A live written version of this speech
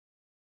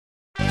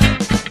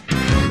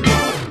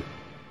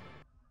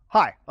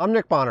Hi, I'm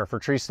Nick Bonner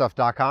for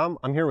TreeStuff.com.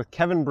 I'm here with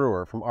Kevin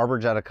Brewer from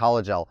Arborjet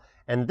Ecologel,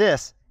 and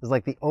this is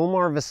like the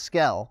Omar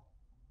Vizquel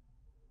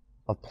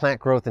of plant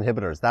growth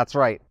inhibitors. That's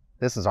right,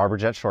 this is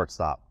Arborjet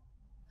Shortstop.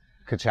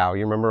 Ka-chow,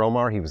 you remember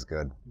Omar? He was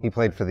good. He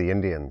played for the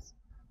Indians,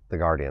 the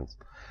Guardians.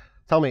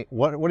 Tell me,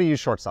 what do you use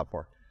Shortstop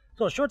for?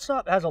 So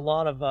Shortstop has a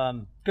lot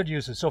of good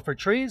uses. So for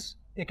trees,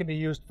 it can be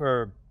used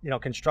for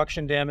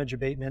construction damage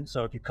abatement.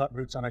 So if you cut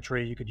roots on a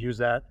tree, you could use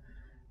that.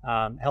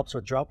 Helps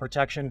with drought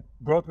protection,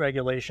 growth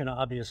regulation,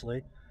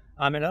 obviously.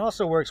 And it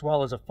also works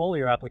well as a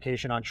foliar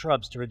application on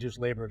shrubs to reduce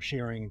labor of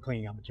shearing and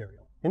cleaning out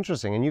material.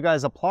 Interesting, and you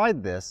guys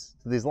applied this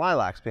to these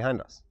lilacs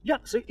behind us. Yeah,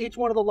 so each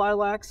one of the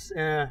lilacs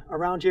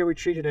around here we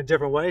treat it in a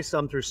different way,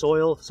 some through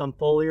soil, some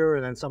foliar,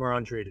 and then some are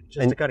untreated,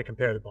 just to kind of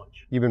compare the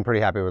bunch. You've been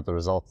pretty happy with the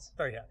results?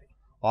 Very happy.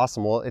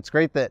 Awesome, well it's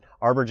great that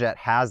Arborjet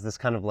has this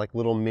kind of like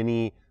little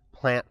mini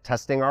plant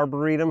testing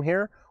arboretum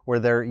here,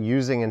 where they're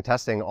using and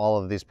testing all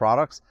of these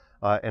products.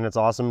 And it's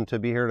awesome to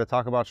be here to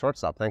talk about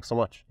Shortstop. Thanks so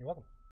much. You're welcome.